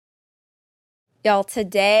Y'all,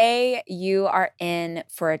 today you are in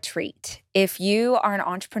for a treat. If you are an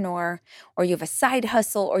entrepreneur or you have a side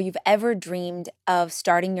hustle or you've ever dreamed of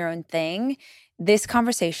starting your own thing, this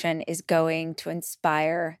conversation is going to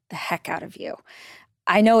inspire the heck out of you.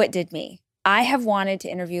 I know it did me. I have wanted to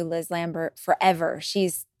interview Liz Lambert forever.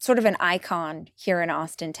 She's sort of an icon here in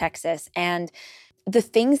Austin, Texas. And the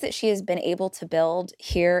things that she has been able to build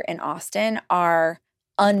here in Austin are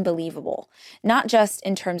unbelievable, not just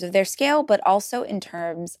in terms of their scale, but also in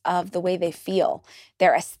terms of the way they feel,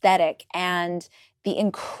 their aesthetic, and the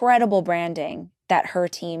incredible branding that her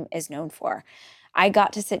team is known for. I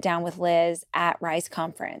got to sit down with Liz at Rise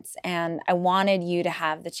Conference, and I wanted you to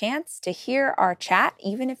have the chance to hear our chat,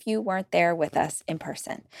 even if you weren't there with us in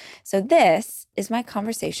person. So this is my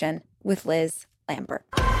conversation with Liz Lambert.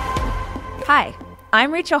 Hi,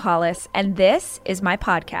 I'm Rachel Hollis, and this is my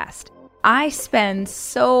podcast. I spend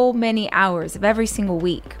so many hours of every single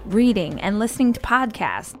week reading and listening to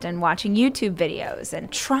podcasts and watching YouTube videos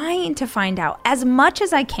and trying to find out as much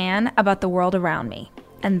as I can about the world around me.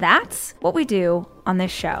 And that's what we do on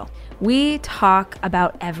this show. We talk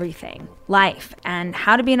about everything, life and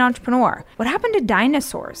how to be an entrepreneur. What happened to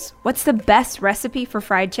dinosaurs? What's the best recipe for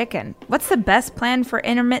fried chicken? What's the best plan for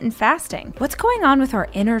intermittent fasting? What's going on with our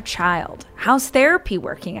inner child? How's therapy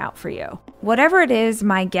working out for you? Whatever it is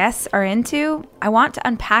my guests are into, I want to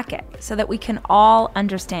unpack it so that we can all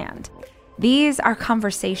understand. These are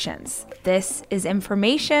conversations. This is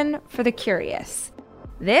information for the curious.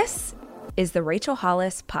 This is the Rachel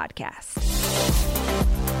Hollis Podcast.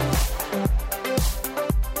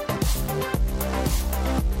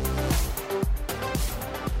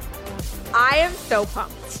 I am so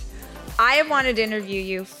pumped. I have wanted to interview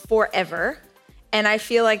you forever, and I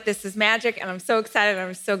feel like this is magic, and I'm so excited.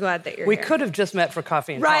 I'm so glad that you're here. We could have just met for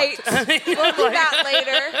coffee and talked. Right. We'll do that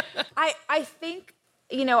later. I think,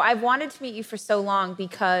 I've wanted to meet you for so long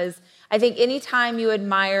because I think anytime you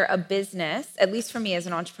admire a business, at least for me as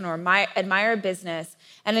an entrepreneur, admire a business,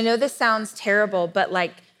 and I know this sounds terrible, but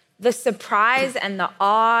like the surprise and the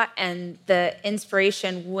awe and the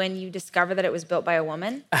inspiration when you discover that it was built by a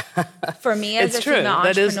woman, for me as a female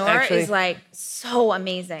entrepreneur is like so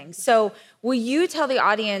amazing. So will you tell the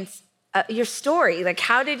audience your story? Like,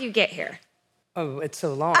 how did you get here? Oh, it's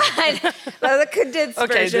so long. Well, the condensed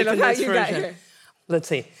version of how you got here. Let's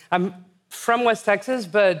see. I'm from West Texas,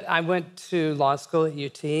 but I went to law school at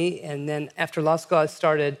UT, and then after law school, I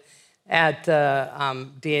started at the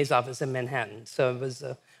DA's office in Manhattan. So I was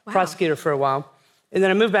a prosecutor for a while. And then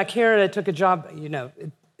I moved back here, and I took a job.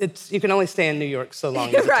 You can only stay in New York so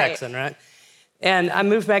long as a Texan, right? And I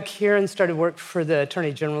moved back here and started work for the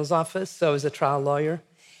Attorney General's office, so I was a trial lawyer.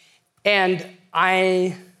 And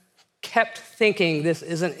I kept thinking, this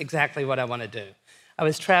isn't exactly what I want to do. I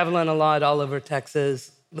was traveling a lot all over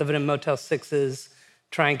Texas, living in Motel 6s,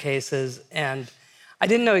 trying cases, and I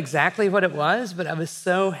didn't know exactly what it was, but I was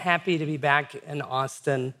so happy to be back in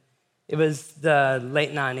Austin. It was the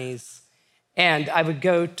late 90s, and I would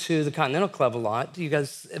go to the Continental Club a lot. You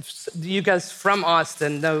guys from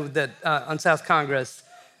Austin know that on South Congress,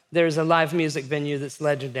 there's a live music venue that's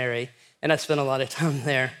legendary, and I spent a lot of time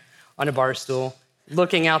there on a bar stool,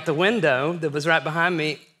 looking out the window that was right behind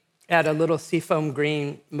me at a little seafoam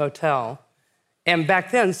green motel. And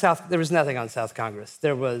back then, there was nothing on South Congress.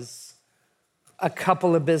 There was a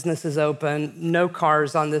couple of businesses open, no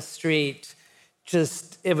cars on the street,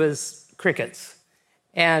 it was crickets.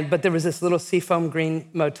 But there was this little seafoam green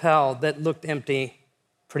motel that looked empty,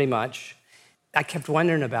 pretty much. I kept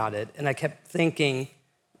wondering about it, and I kept thinking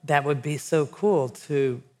that would be so cool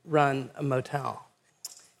to run a motel.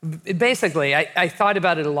 Basically, I thought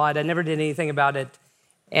about it a lot. I never did anything about it.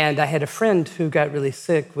 And I had a friend who got really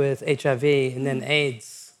sick with HIV and then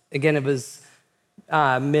AIDS. Again, it was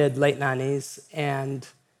mid-late 90s. And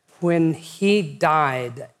when he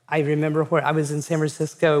died, I remember where I was in San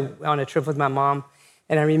Francisco on a trip with my mom.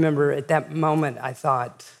 And I remember at that moment, I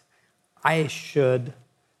thought, I should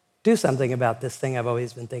do something about this thing I've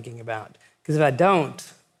always been thinking about. Because if I don't,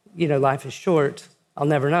 life is short. I'll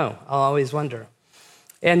never know. I'll always wonder.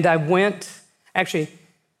 And I went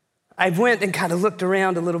and kind of looked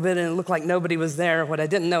around a little bit, and it looked like nobody was there. What I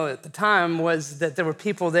didn't know at the time was that there were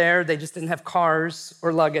people there. They just didn't have cars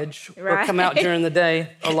or luggage or come out during the day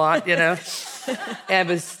a lot, And it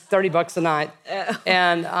was $30 a night.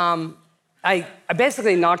 And I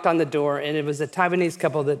basically knocked on the door, and it was a Taiwanese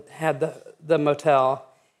couple that had the motel,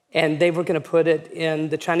 and they were going to put it in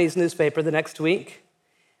the Chinese newspaper the next week.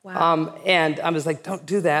 Wow. And I was like, don't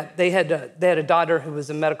do that. They had a daughter who was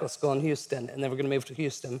in medical school in Houston, and they were going to move to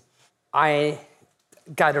Houston. I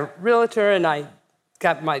got a realtor, and I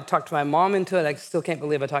talked to my mom into it. I still can't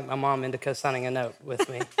believe I talked my mom into co-signing a note with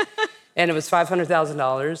me. And it was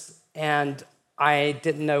 $500,000, and I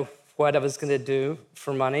didn't know what I was going to do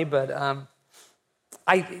for money, but a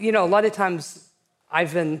lot of times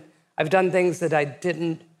I've done things that I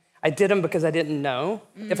did them because I didn't know.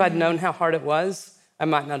 Mm-hmm. If I'd known how hard it was, I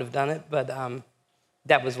might not have done it, but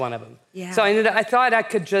that was one of them. Yeah. So I thought I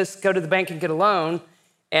could just go to the bank and get a loan,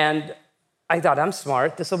 and I thought, I'm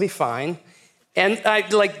smart, this will be fine. And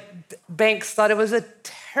banks thought it was a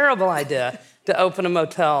terrible idea to open a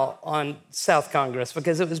motel on South Congress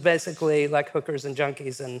because it was basically like hookers and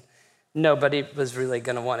junkies, and nobody was really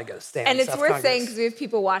going to want to go stay and on South Congress. And it's worth saying, because we have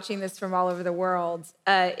people watching this from all over the world,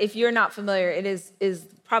 if you're not familiar, it is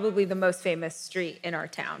probably the most famous street in our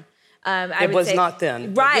town. It was not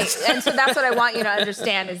then. Right, and so that's what I want you to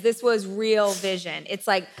understand, is this was real vision. It's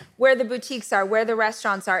like where the boutiques are, where the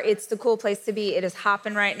restaurants are, it's the cool place to be. It is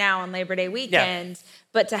hopping right now on Labor Day weekend. Yeah.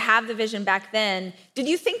 But to have the vision back then, did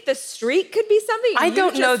you think the street could be something? I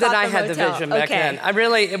don't know that I had the vision back then.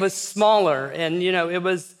 It was smaller, and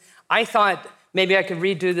I thought maybe I could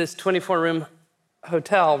redo this 24-room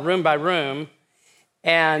hotel, room by room,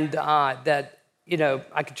 and that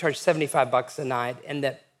I could charge $75 a night, and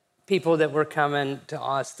that people that were coming to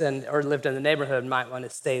Austin or lived in the neighborhood might want to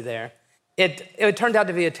stay there. It turned out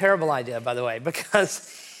to be a terrible idea, by the way,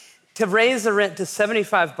 because to raise the rent to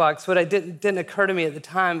 $75, what didn't occur to me at the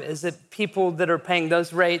time is that people that are paying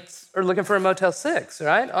those rates are looking for a Motel 6,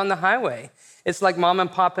 right, on the highway. It's like mom and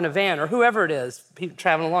pop in a van, or whoever it is, people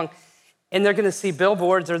traveling along, and they're going to see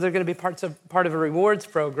billboards, or they're going to be part of a rewards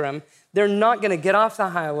program. They're not going to get off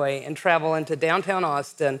the highway and travel into downtown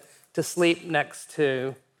Austin to sleep next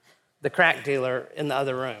to the crack dealer in the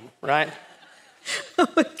other room, right? Oh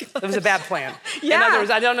my God. It was a bad plan. Yeah. In other words,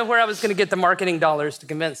 I don't know where I was going to get the marketing dollars to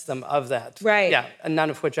convince them of that. Right. Yeah, and none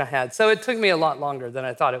of which I had. So it took me a lot longer than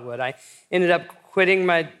I thought it would. I ended up quitting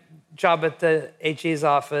my job at the HE's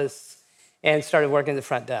office and started working the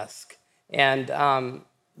front desk. And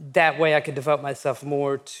that way I could devote myself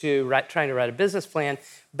more to trying to write a business plan.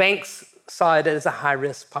 Banks saw it as a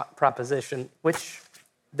high-risk proposition, which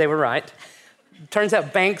they were right. Turns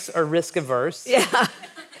out banks are risk averse. Yeah.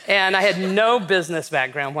 And I had no business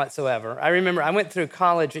background whatsoever. I remember I went through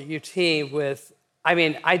college at UT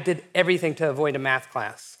I did everything to avoid a math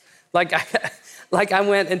class. I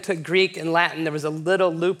went and took Greek and Latin. There was a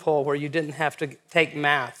little loophole where you didn't have to take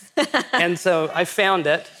math. And so I found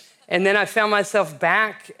it. And then I found myself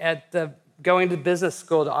back at going to business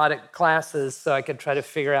school to audit classes so I could try to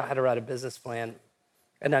figure out how to write a business plan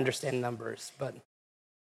and understand numbers.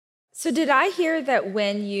 So did I hear that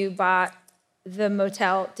when you bought the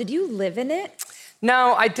motel, did you live in it?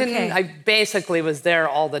 No, I didn't. Okay. I basically was there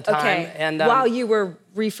all the time. Okay. And, while you were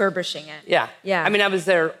refurbishing it. Yeah. Yeah. I was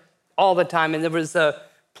there all the time, and there was a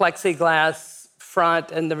plexiglass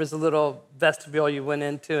front, and there was a little vestibule you went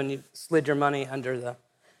into, and you slid your money under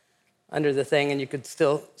the thing, and you could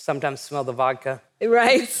still sometimes smell the vodka.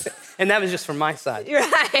 Right. And that was just from my side.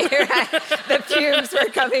 Right. The fumes were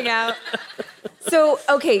coming out. So,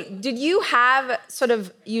 okay, did you have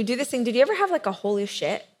you do this thing, did you ever have a holy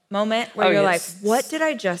shit moment where you're like, what did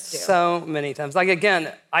I just do? So many times.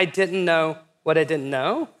 Again, I didn't know what I didn't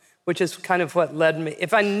know, which is kind of what led me.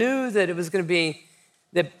 If I knew that it was going to be,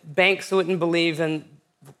 that banks wouldn't believe in,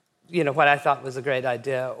 what I thought was a great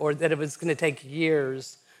idea, or that it was going to take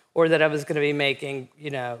years, or that I was going to be making,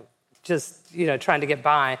 trying to get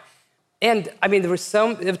by. And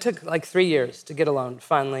it took 3 years to get a loan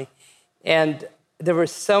finally. And there were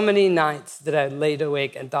so many nights that I laid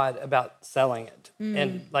awake and thought about selling it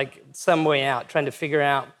and some way out, trying to figure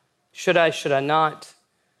out, should I not?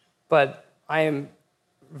 But I am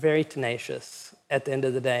very tenacious at the end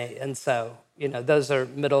of the day. And so, those are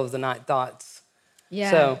middle of the night thoughts.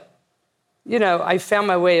 Yeah. So, I found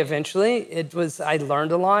my way eventually. I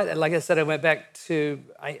learned a lot. Like I said,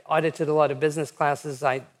 I audited a lot of business classes.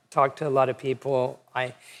 I talked to a lot of people.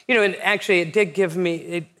 And actually it did give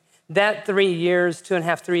me, that 3 years,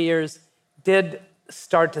 2.5, 3 years, did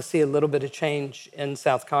start to see a little bit of change in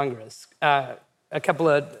South Congress. A couple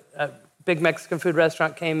of big Mexican food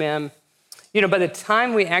restaurant came in. By the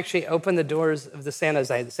time we actually opened the doors of the San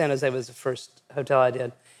Jose was the first hotel I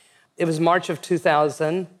did. It was March of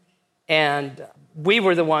 2000, and we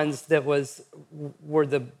were the ones that were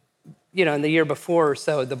the, in the year before or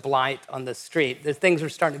so, the blight on the street. The things were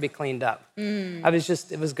starting to be cleaned up.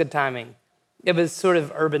 It was good timing. It was sort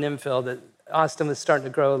of urban infill that Austin was starting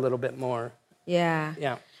to grow a little bit more. Yeah.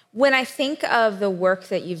 Yeah. When I think of the work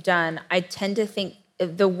that you've done, I tend to think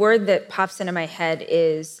the word that pops into my head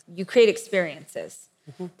is you create experiences.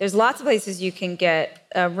 Mm-hmm. There's lots of places you can get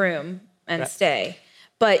a room and stay.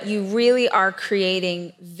 but you really are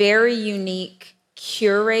creating very unique,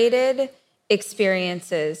 curated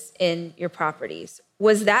experiences in your properties.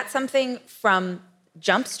 Was that something from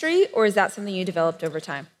Jump Street, or is that something you developed over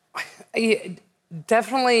time?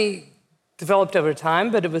 Definitely developed over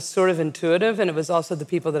time, but it was sort of intuitive, and it was also the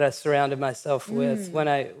people that I surrounded myself with when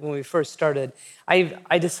we first started.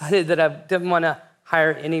 I decided that I didn't want to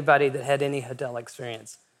hire anybody that had any hotel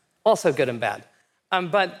experience, also good and bad.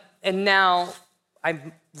 And now I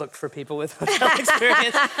look for people with hotel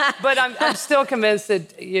experience, but I'm still convinced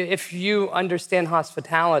that if you understand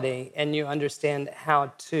hospitality and you understand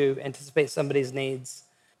how to anticipate somebody's needs,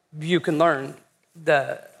 you can learn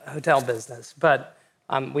the hotel business. But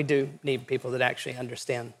we do need people that actually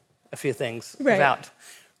understand a few things about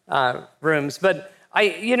rooms. But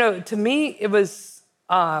to me, it was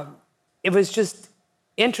just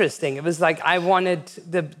interesting. It was like I wanted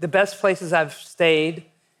the best places I've stayed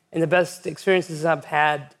and the best experiences I've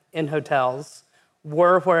had in hotels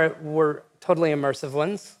were totally immersive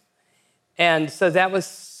ones. And so that was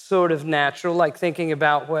sort of natural, like thinking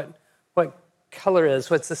about what color is,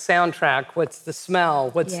 what's the soundtrack, what's the smell,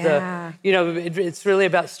 what's it's really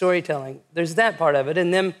about storytelling. There's that part of it.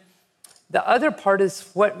 And then the other part is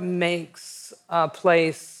what makes a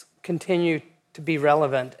place continue to be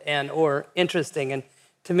relevant or interesting. And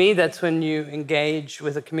to me, that's when you engage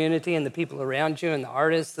with the community and the people around you and the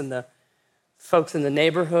artists and the folks in the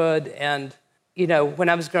neighborhood. And, when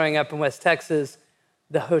I was growing up in West Texas,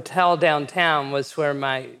 the hotel downtown was where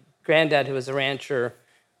my granddad, who was a rancher,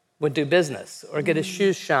 would do business or get his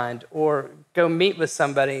shoes shined or go meet with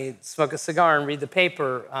somebody, smoke a cigar and read the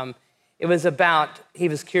paper. He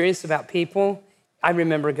was curious about people. I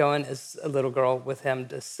remember going as a little girl with him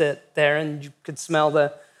to sit there, and you could smell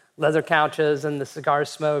the leather couches and the cigar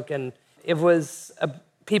smoke. And it was,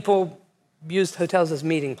 people used hotels as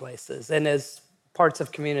meeting places and as parts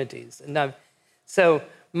of communities. And so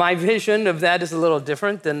my vision of that is a little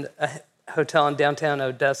different than a hotel in downtown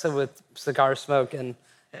Odessa with cigar smoke and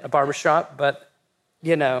a barbershop, but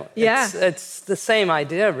it's the same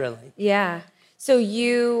idea, really. Yeah. So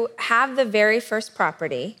you have the very first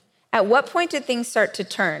property. At what point did things start to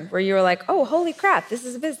turn where you were like, oh, holy crap, this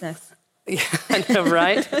is a business? Yeah, I know,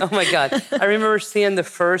 right? Oh my God. I remember seeing the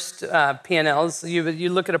first P&Ls. You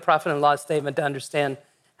look at a profit and loss statement to understand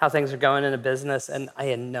how things are going in a business, and I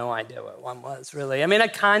had no idea what one was, really. I mean, I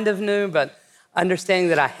kind of knew, but understanding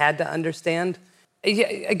that I had to understand.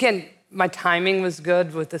 Again, my timing was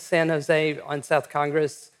good with the San Jose on South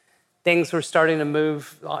Congress. Things were starting to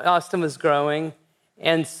move. Austin was growing.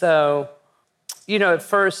 And so, at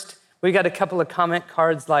first, we got a couple of comment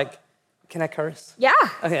cards like, can I curse? Yeah.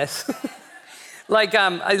 Oh, yes.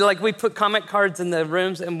 We put comment cards in the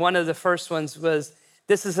rooms, and one of the first ones was,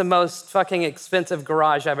 this is the most fucking expensive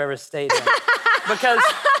garage I've ever stayed in. Because...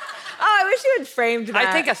 I wish you had framed that.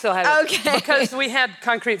 I think I still have it. Okay. Because we had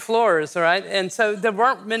concrete floors, right? And so there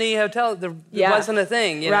weren't many hotels. There wasn't a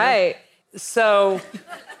thing, Right. So,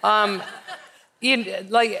 I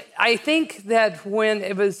think that when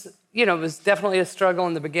it was, it was definitely a struggle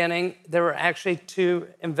in the beginning. There were actually two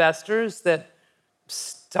investors that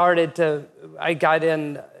I got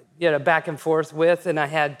in, back and forth with, and I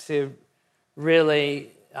had to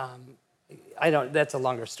really... that's a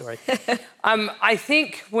longer story. I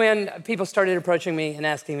think when people started approaching me and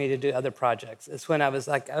asking me to do other projects, it's when I was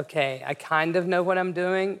like, okay, I kind of know what I'm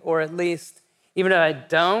doing, or at least, even though I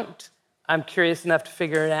don't, I'm curious enough to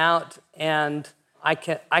figure it out, and I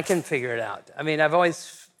can figure it out. I mean, I've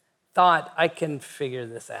always thought I can figure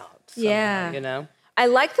this out somehow, I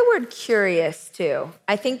like the word curious, too.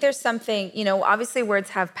 I think there's something, obviously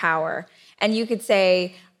words have power, and you could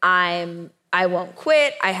say, I won't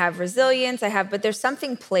quit, I have resilience, but there's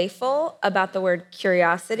something playful about the word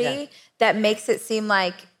curiosity that makes it seem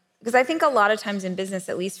like, because I think a lot of times in business,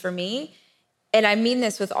 at least for me, and I mean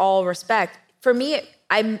this with all respect, for me,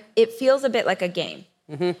 it feels a bit like a game.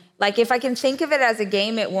 Mm-hmm. Like if I can think of it as a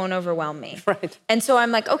game, it won't overwhelm me. Right. And so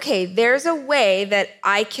I'm like, okay, there's a way that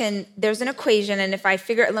there's an equation, and if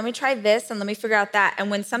let me try this and let me figure out that.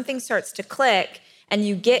 And when something starts to click and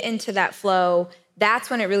you get into that flow, that's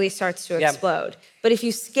when it really starts to explode. But if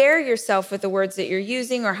you scare yourself with the words that you're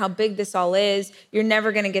using or how big this all is, you're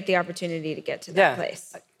never going to get the opportunity to get to that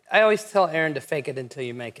place. I always tell Aaron to fake it until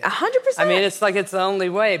you make it. 100%. I mean, it's like it's the only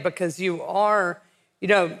way, because you are,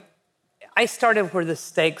 I started where the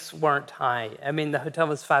stakes weren't high. I mean, the hotel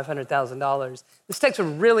was $500,000. The stakes were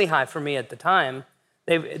really high for me at the time.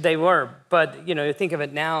 They were, but you think of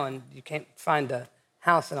it now and you can't find a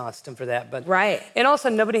house in Austin for that. But right. And also,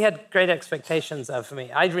 nobody had great expectations of me.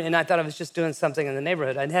 And I thought I was just doing something in the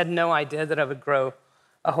neighborhood. I had no idea that I would grow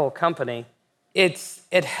a whole company.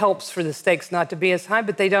 it helps for the stakes not to be as high,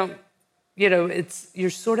 but they don't, you're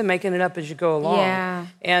sort of making it up as you go along. Yeah.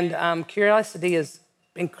 And curiosity is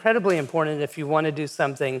incredibly important if you want to do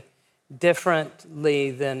something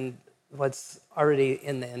differently than what's already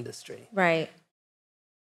in the industry. Right.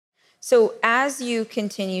 So as you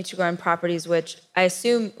continue to grow in properties, which I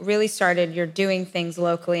assume really started, you're doing things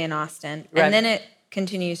locally in Austin, Right. and then it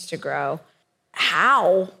continues to grow.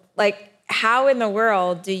 How in the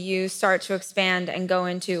world do you start to expand and go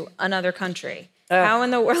into another country? How in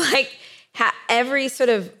the world, every sort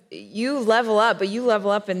of, you level up, but you level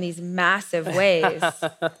up in these massive ways.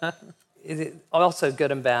 Also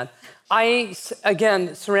good and bad. I,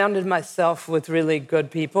 again, surrounded myself with really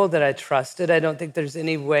good people that I trusted. I don't think there's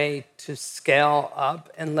any way to scale up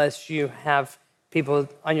unless you have people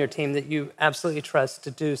on your team that you absolutely trust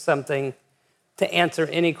to do something, to answer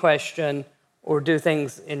any question or do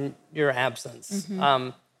things in your absence.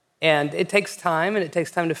 And it takes time, and it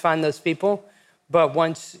takes time to find those people. But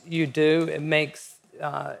once you do, it makes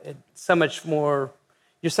it so much more,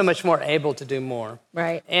 you're so much more able to do more.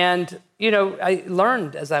 Right. And, I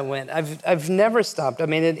learned as I went. I've never stopped. I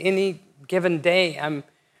mean, at any given day, I'm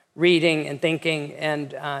reading and thinking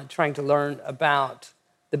and trying to learn about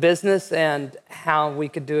the business and how we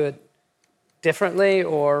could do it differently,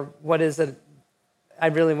 or what is it I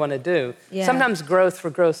really want to do. Yeah. Sometimes growth for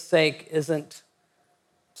growth's sake isn't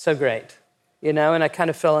so great, and I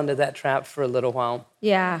kind of fell into that trap for a little while.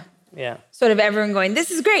 Yeah. Yeah. Sort of everyone going,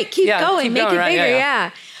 this is great, keep going, make it right, bigger,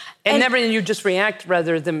 yeah. And you just react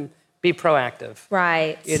rather than be proactive.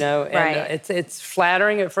 Right. And right. It's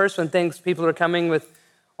flattering at first when people are coming with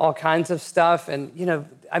all kinds of stuff. And,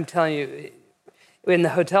 I'm telling you, in the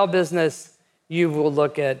hotel business, you will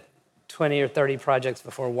look at 20 or 30 projects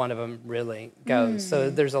before one of them really goes. So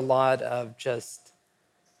there's a lot of just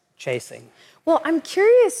chasing. Well, I'm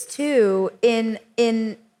curious too, in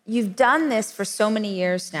you've done this for so many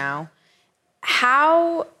years now.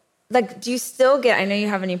 How, do you still get, I know you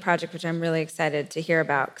have a new project, which I'm really excited to hear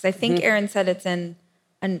about, because I think Aaron said it's in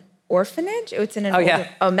an orphanage. It's in an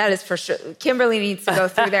that is for sure. Kimberly needs to go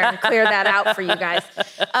through there and clear that out for you guys.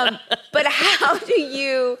 But how do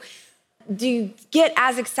you get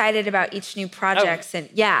as excited about each new project? So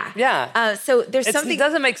there's something. It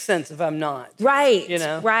doesn't make sense if I'm not. Right.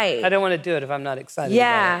 Right. I don't want to do it if I'm not excited.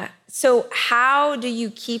 Yeah. About it. So how do you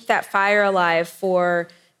keep that fire alive for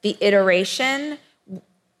the iteration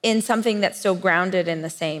in something that's so grounded in the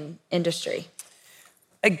same industry?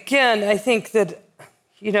 Again, I think that,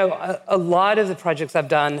 a lot of the projects I've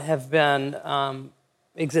done have been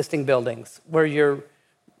existing buildings where you're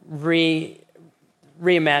reimagining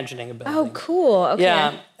a building. Oh, cool. Okay.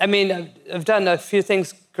 Yeah. I mean, I've done a few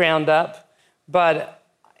things ground up, but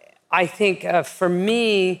I think for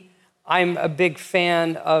me, I'm a big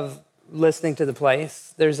fan of listening to the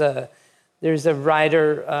place. There's a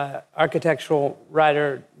writer, architectural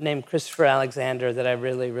writer named Christopher Alexander that I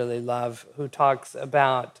really, really love, who talks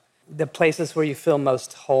about the places where you feel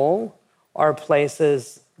most whole are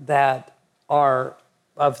places that are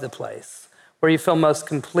of the place. Where you feel most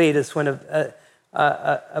complete is when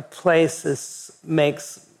a place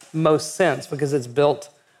makes most sense because it's built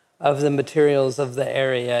of the materials of the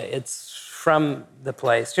area. It's from the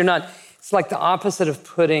place. It's like the opposite of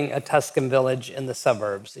putting a Tuscan village in the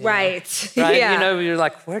suburbs. Right. Right? Yeah. You're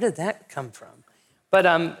like, where did that come from? But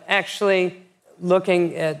actually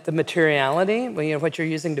looking at the materiality, what you're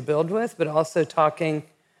using to build with, but also talking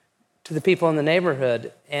to the people in the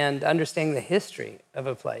neighborhood and understanding the history of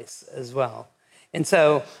a place as well. And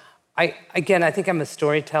so, I think I'm a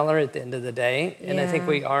storyteller at the end of the day. And I think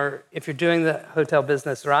we are, if you're doing the hotel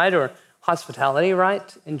business right, or hospitality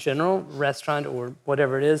right in general, restaurant or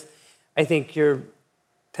whatever it is, I think you're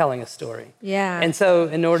telling a story. Yeah. And so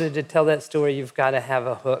in order to tell that story, you've got to have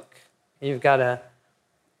a hook. You've got to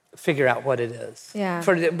figure out what it is. Yeah.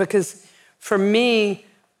 Because for me,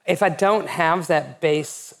 if I don't have that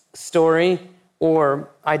base story or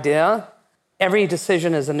idea, every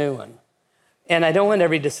decision is a new one. And I don't want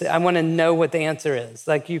every decision, I want to know what the answer is.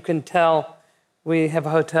 Like you can tell we have a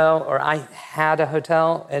hotel, or I had a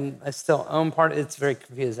hotel, and I still own part of it. It's very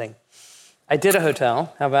confusing. I did a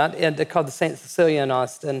hotel, how about, and called the St. Cecilia in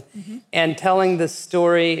Austin, and telling the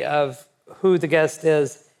story of who the guest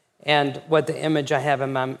is and what the image I have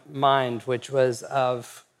in my mind, which was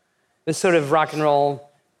of this sort of rock and roll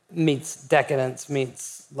meets decadence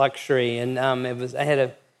meets luxury. And I had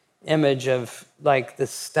an image of like the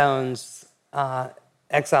Stones,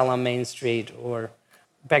 Exile on Main Street, or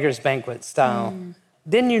Beggar's Banquet style.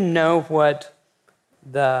 Then you know what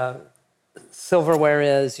the silverware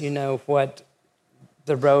is, you know what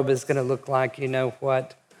the robe is going to look like, you know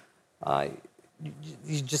what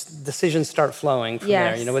you just decisions start flowing from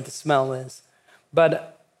Yes. there. You know what the smell is.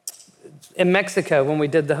 But in Mexico, when we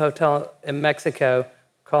did the hotel in Mexico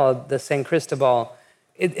called the San Cristobal,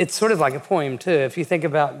 it's sort of like a poem too. If you think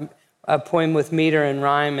about a poem with meter and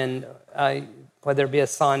rhyme, and whether it be a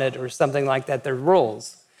sonnet or something like that, there are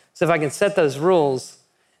rules. So if I can set those rules,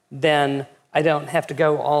 then I don't have to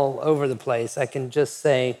go all over the place. I can just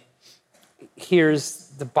say, here's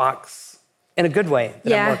the box in a good way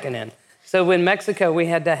that I'm working in. So in Mexico, we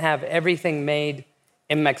had to have everything made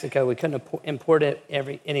in Mexico. We couldn't import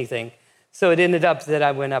anything. So it ended up that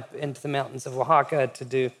I went up into the mountains of Oaxaca to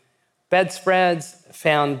do bedspreads,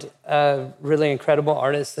 found a really incredible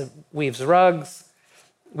artist that weaves rugs.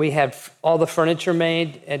 We had all the furniture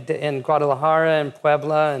made in Guadalajara and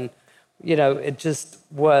Puebla, and it just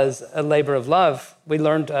was a labor of love. We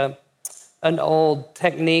learned an old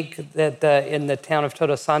technique that in the town of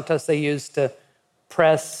Todos Santos they used to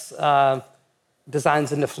press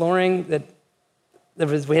designs into flooring.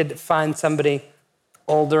 We had to find somebody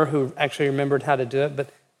older who actually remembered how to do it, but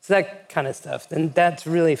it's that kind of stuff. And that's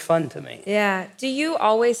really fun to me. Yeah. Do you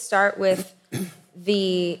always start with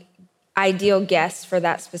the ideal guest for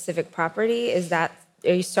that specific property? Are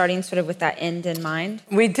you starting sort of with that end in mind?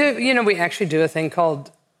 We do. We actually do a thing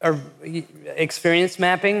called experience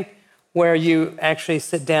mapping, where you actually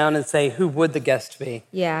sit down and say, who would the guest be?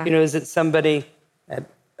 Yeah. Is it somebody at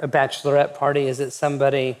a bachelorette party? Is it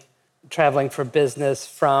somebody traveling for business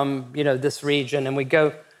from, this region? And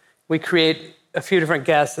we create a few different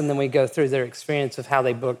guests, and then we go through their experience of how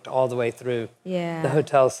they booked all the way through the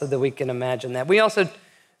hotel so that we can imagine that.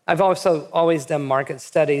 I've also always done market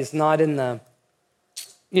studies, not in the,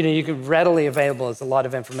 you could readily available as a lot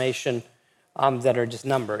of information that are just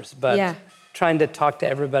numbers, but trying to talk to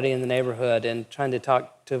everybody in the neighborhood and trying to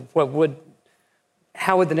talk to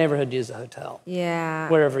how would the neighborhood use a hotel? Yeah.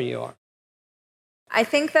 Wherever you are. I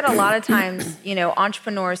think that a lot of times,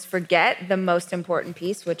 entrepreneurs forget the most important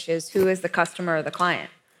piece, which is who is the customer or the client.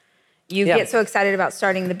 You get so excited about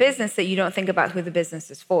starting the business that you don't think about who the business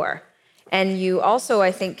is for. And you also,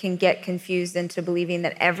 I think, can get confused into believing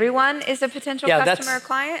that everyone is a potential customer or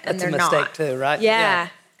client, and they're not. That's a mistake too, right? Yeah.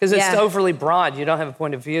 Because it's overly broad. You don't have a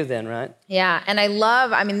point of view then, right? Yeah, and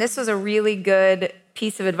this was a really good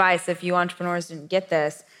piece of advice, if you entrepreneurs didn't get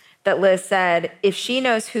this, that Liz said, if she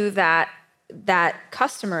knows who that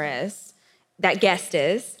customer is, that guest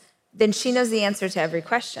is, then she knows the answer to every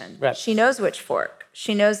question. Right. She knows which fork.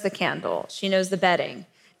 She knows the candle. She knows the bedding.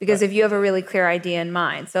 Because if you have a really clear idea in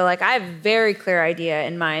mind. So I have a very clear idea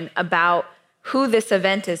in mind about who this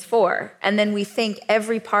event is for. And then we think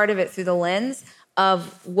every part of it through the lens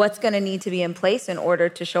of what's going to need to be in place in order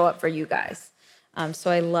to show up for you guys. So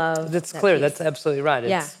I love That's clear. Piece. That's absolutely right.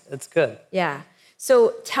 It's good. Yeah.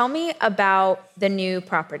 So tell me about the new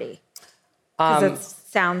property. Because it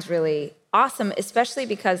sounds really awesome, especially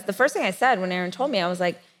because the first thing I said when Aaron told me, I was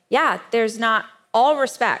like, there's not, all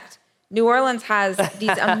respect, New Orleans has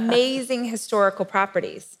these amazing historical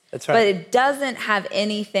properties. That's right. But it doesn't have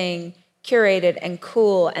anything curated and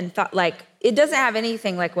cool and it doesn't have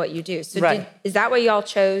anything like what you do. So is that why y'all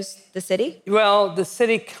chose the city? Well, the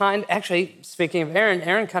city actually, speaking of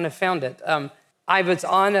Aaron kind of found it. I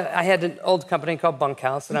had an old company called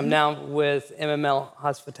Bunkhouse, and I'm now with MML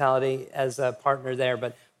Hospitality as a partner there.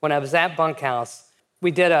 But when I was at Bunkhouse,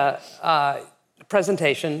 we did a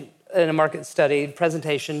presentation in a market study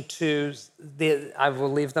presentation to I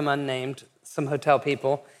will leave them unnamed, some hotel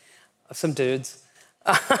people, some dudes,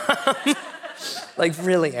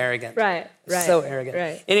 really arrogant. Right. So arrogant.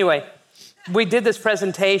 Right. Anyway, we did this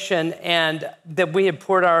presentation and that we had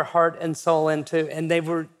poured our heart and soul into, and they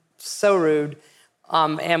were so rude.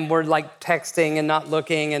 And we're texting and not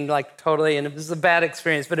looking and totally, and it was a bad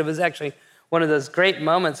experience, but it was actually one of those great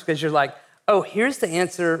moments because you're like, oh, here's the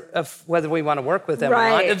answer of whether we want to work with them or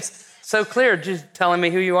not. It's so clear, just telling me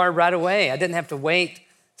who you are right away. I didn't have to wait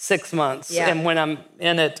 6 months, and when I'm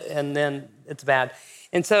in it, and then it's bad.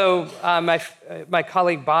 And so my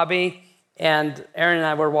colleague Bobby and Aaron and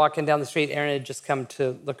I were walking down the street. Aaron had just come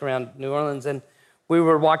to look around New Orleans, and we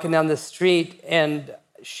were walking down the street, and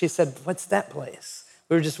she said, what's that place?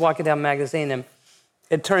 We were just walking down Magazine, and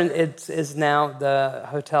it is now the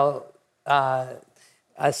Hotel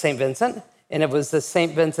St. Vincent, and it was the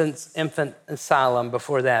St. Vincent's Infant Asylum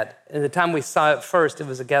before that. At the time we saw it first, it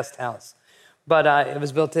was a guest house. But it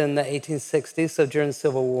was built in the 1860s, so during the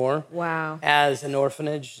Civil War. Wow. As an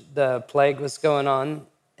orphanage, the plague was going on,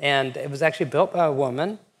 and it was actually built by a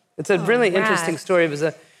woman. It's a really interesting story. It was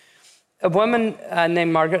a woman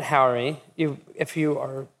named Margaret Howery. If you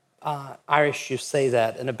are Irish, you say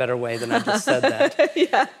that in a better way than I just said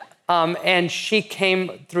that. And she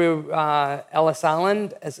came through Ellis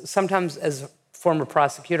Island, sometimes as a former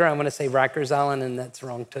prosecutor. I want to say Rikers Island, and that's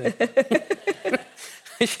wrong too.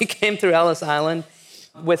 She came through Ellis Island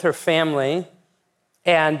with her family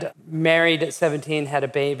and married at 17, had a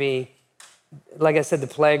baby. Like I said, the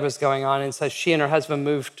plague was going on, and so she and her husband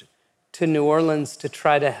moved to New Orleans to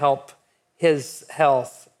try to help his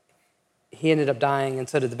health. He ended up dying, and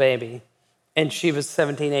so did the baby. And she was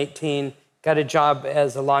 17, 18, got a job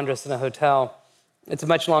as a laundress in a hotel. It's a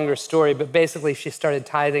much longer story, but basically she started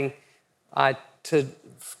tithing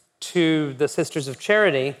to the Sisters of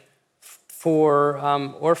Charity for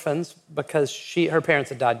orphans because her parents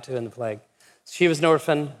had died too in the plague. She was an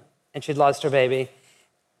orphan, and she'd lost her baby.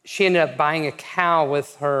 She ended up buying a cow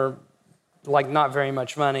with her, not very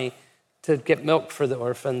much money, to get milk for the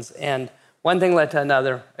orphans. And one thing led to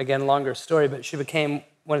another. Again, longer story, but she became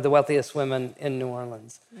one of the wealthiest women in New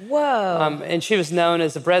Orleans. Whoa. And she was known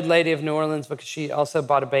as the bread lady of New Orleans because she also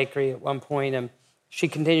bought a bakery at one point, and she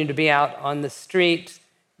continued to be out on the street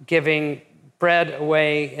giving bread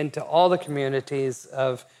away into all the communities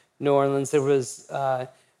of New Orleans. There was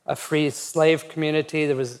a free slave community,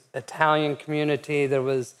 there was Italian community, there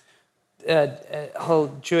was a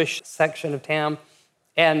whole Jewish section of town,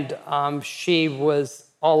 and she was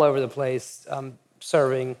all over the place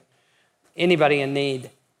serving anybody in need.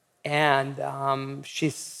 And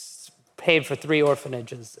she paid for 3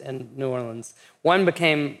 orphanages in New Orleans. One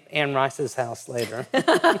became Anne Rice's house later,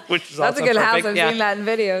 which is That's also a good house. perfect. I've seen that in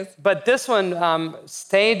videos. But this one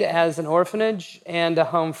stayed as an orphanage and a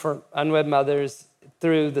home for unwed mothers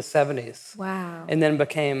through the 70s. Wow. And then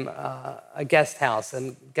became a guest house,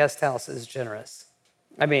 and guest house is generous.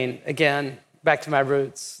 I mean, again, back to my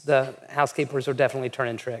roots, the housekeepers were definitely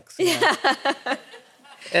turning tricks. You know?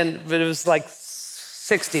 But it was like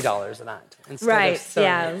 $60 a night instead right. of 30.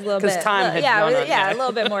 Yeah, a little bit. Because time had gone on. Yeah, a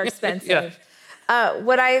little bit more expensive.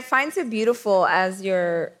 What I find so beautiful as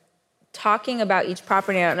you're talking about each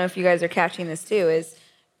property, I don't know if you guys are catching this too, is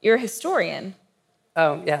you're a historian.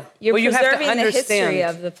 Oh, yeah. You're you preserving have to the history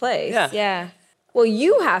of the place. Yeah. Well,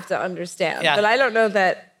 you have to understand, but I don't know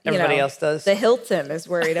that everybody else does. The Hilton is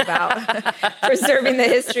worried about preserving the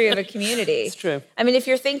history of a community. It's true. I mean, if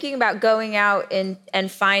you're thinking about going out and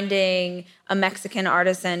finding a Mexican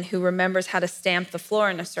artisan who remembers how to stamp the floor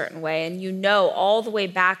in a certain way, and you know all the way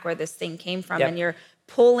back where this thing came from, and you're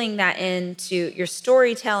pulling that into your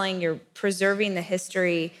storytelling, you're preserving the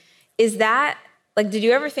history, is that, did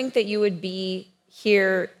you ever think that you would be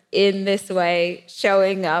here in this way,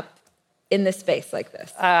 showing up in this space like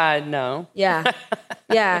this? No. Yeah.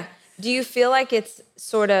 Yeah. Do you feel like it's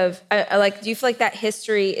sort of, do you feel like that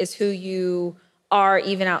history is who you are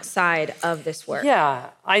even outside of this work? Yeah.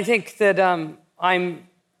 I think that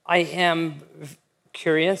I am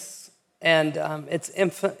curious, and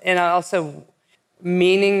and I also,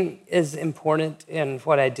 meaning is important in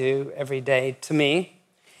what I do every day to me.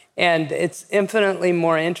 And it's infinitely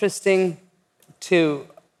more interesting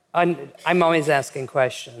I'm always asking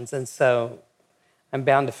questions, and so I'm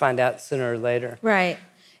bound to find out sooner or later. Right.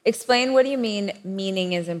 Explain, what do you mean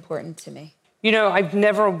meaning is important to me? You know, I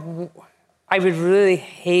would really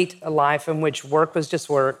hate a life in which work was just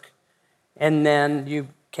work, and then you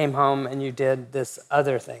came home and you did this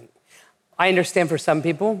other thing. I understand for some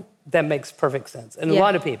people that makes perfect sense, and a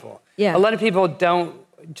lot of people. Yeah. A lot of people don't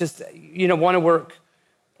just, want to work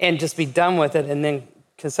and just be done with it, and then,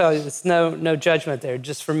 so it's no judgment there.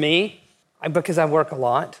 Just for me, because I work a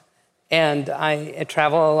lot, and I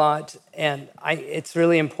travel a lot, and it's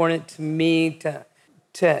really important to me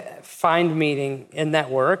to find meaning in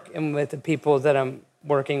that work and with the people that I'm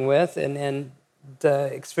working with, and the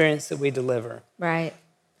experience that we deliver. Right.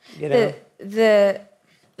 The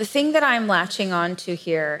thing that I'm latching on to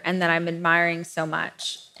here and that I'm admiring so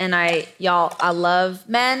much, and I love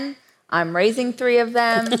men. I'm raising 3 of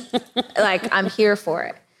them. I'm here for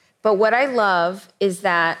it. But what I love is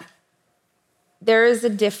that there is a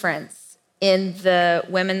difference in the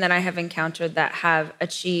women that I have encountered that have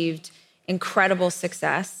achieved incredible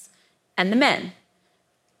success and the men.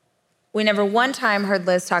 We never one time heard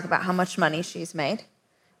Liz talk about how much money she's made.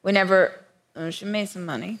 She made some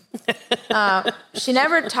money. She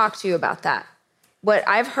never talked to you about that. What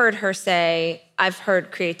I've heard her say, I've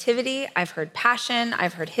heard creativity, I've heard passion,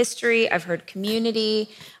 I've heard history, I've heard community,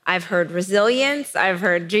 I've heard resilience, I've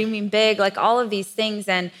heard dreaming big, all of these things.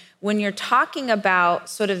 And when you're talking about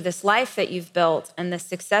sort of this life that you've built and the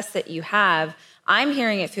success that you have, I'm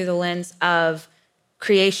hearing it through the lens of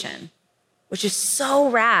creation, which is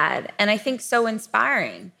so rad and I think so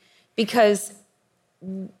inspiring, because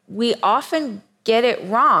we often get it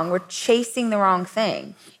wrong. We're chasing the wrong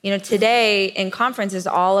thing. Today in conference is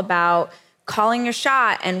all about calling your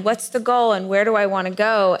shot and what's the goal and where do I want to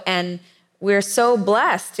go. And we're so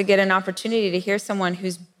blessed to get an opportunity to hear someone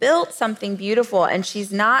who's built something beautiful, and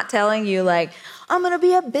she's not telling you like, I'm going to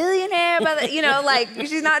be a billionaire, but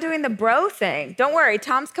she's not doing the bro thing. Don't worry,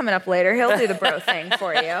 Tom's coming up later. He'll do the bro thing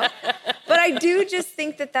for you. But I do just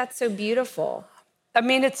think that that's so beautiful. I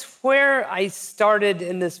mean, it's where I started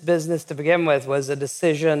in this business to begin with, was a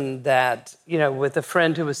decision that, with a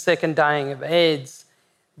friend who was sick and dying of AIDS,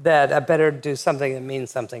 that I better do something that means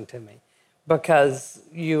something to me. Because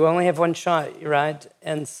you only have one shot, right?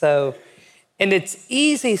 And it's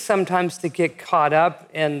easy sometimes to get caught up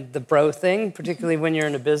in the bro thing, particularly when you're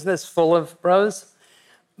in a business full of bros.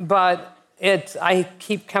 But I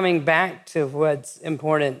keep coming back to what's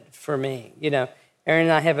important for me. Erin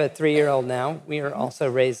and I have a 3-year-old now. We are also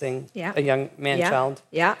raising a young man-child.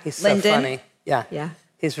 Yeah. He's so Lyndon. funny. Yeah.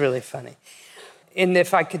 He's really funny. And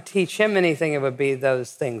if I could teach him anything, it would be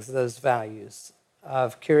those things, those values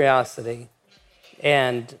of curiosity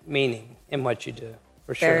and meaning in what you do,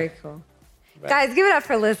 for sure. Very cool. Right. Guys, give it up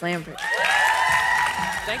for Liz Lambert.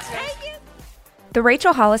 Thanks, guys. Thank you. The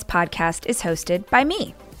Rachel Hollis podcast is hosted by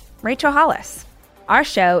me, Rachel Hollis. Our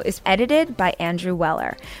show is edited by Andrew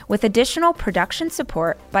Weller, with additional production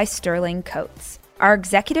support by Sterling Coates. Our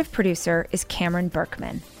executive producer is Cameron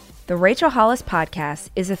Berkman. The Rachel Hollis podcast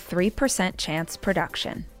is a 3% Chance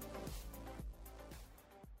production.